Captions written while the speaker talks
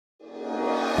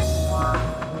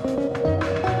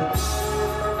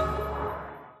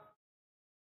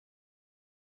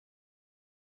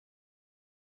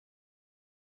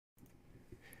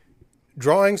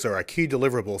Drawings are a key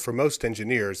deliverable for most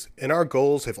engineers, and our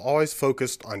goals have always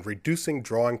focused on reducing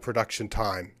drawing production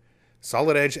time.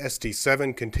 Edge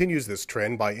ST7 continues this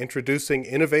trend by introducing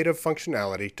innovative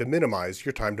functionality to minimize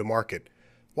your time to market.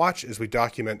 Watch as we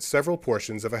document several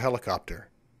portions of a helicopter.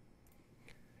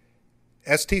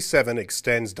 ST7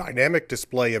 extends dynamic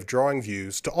display of drawing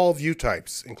views to all view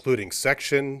types, including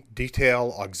section,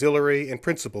 detail, auxiliary, and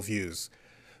principal views.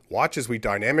 Watch as we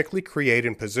dynamically create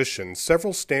and position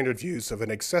several standard views of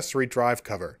an accessory drive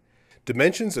cover.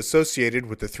 Dimensions associated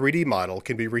with the 3D model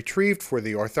can be retrieved for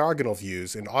the orthogonal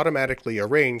views and automatically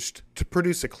arranged to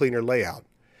produce a cleaner layout.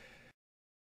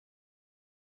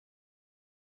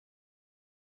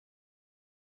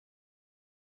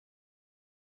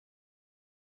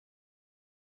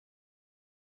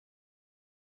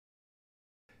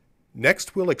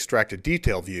 Next, we'll extract a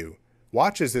detail view.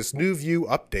 Watch as this new view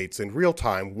updates in real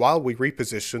time while we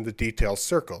reposition the detail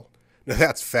circle. Now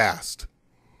that's fast.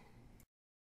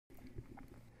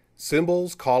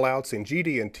 Symbols, callouts, and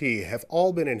GD&T have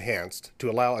all been enhanced to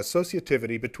allow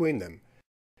associativity between them.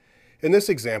 In this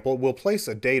example, we'll place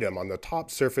a datum on the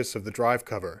top surface of the drive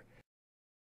cover.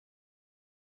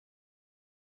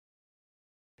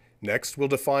 Next, we'll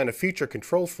define a feature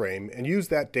control frame and use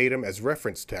that datum as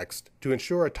reference text to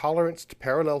ensure a tolerance to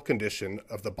parallel condition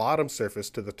of the bottom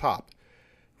surface to the top.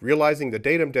 Realizing the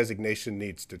datum designation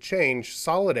needs to change,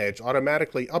 Edge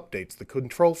automatically updates the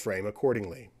control frame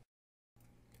accordingly.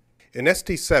 In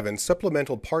ST7,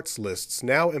 supplemental parts lists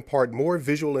now impart more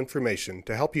visual information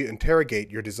to help you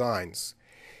interrogate your designs.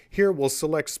 Here we'll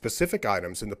select specific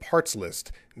items in the parts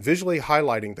list, visually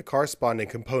highlighting the corresponding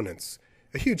components.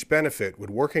 A huge benefit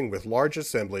when working with large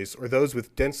assemblies or those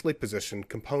with densely positioned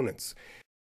components.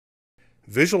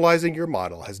 Visualizing your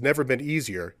model has never been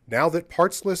easier now that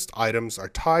parts list items are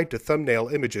tied to thumbnail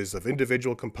images of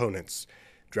individual components.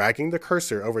 Dragging the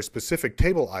cursor over specific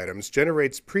table items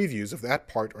generates previews of that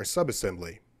part or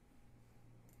subassembly.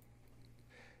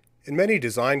 In many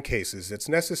design cases, it's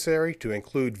necessary to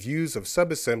include views of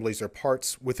subassemblies or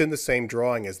parts within the same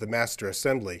drawing as the master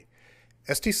assembly.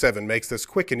 ST7 makes this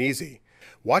quick and easy.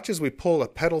 Watch as we pull a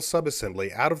pedal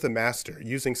subassembly out of the master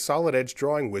using Edge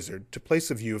Drawing Wizard to place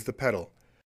a view of the pedal.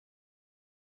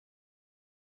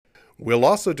 We'll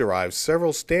also derive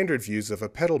several standard views of a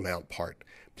pedal mount part,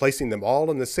 placing them all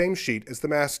on the same sheet as the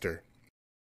master.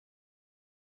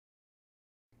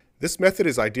 This method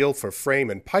is ideal for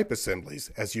frame and pipe assemblies,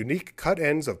 as unique cut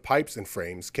ends of pipes and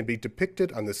frames can be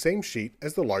depicted on the same sheet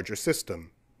as the larger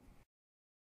system.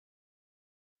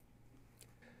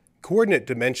 Coordinate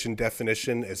dimension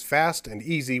definition is fast and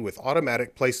easy with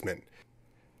automatic placement.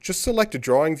 Just select a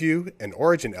drawing view, an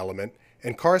origin element,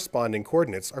 and corresponding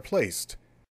coordinates are placed.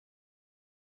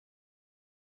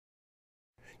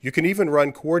 You can even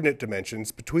run coordinate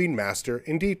dimensions between master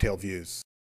and detail views.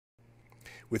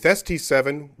 With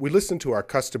ST7, we listen to our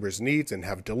customers' needs and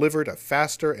have delivered a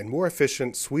faster and more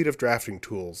efficient suite of drafting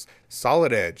tools,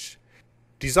 Edge.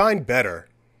 Design better.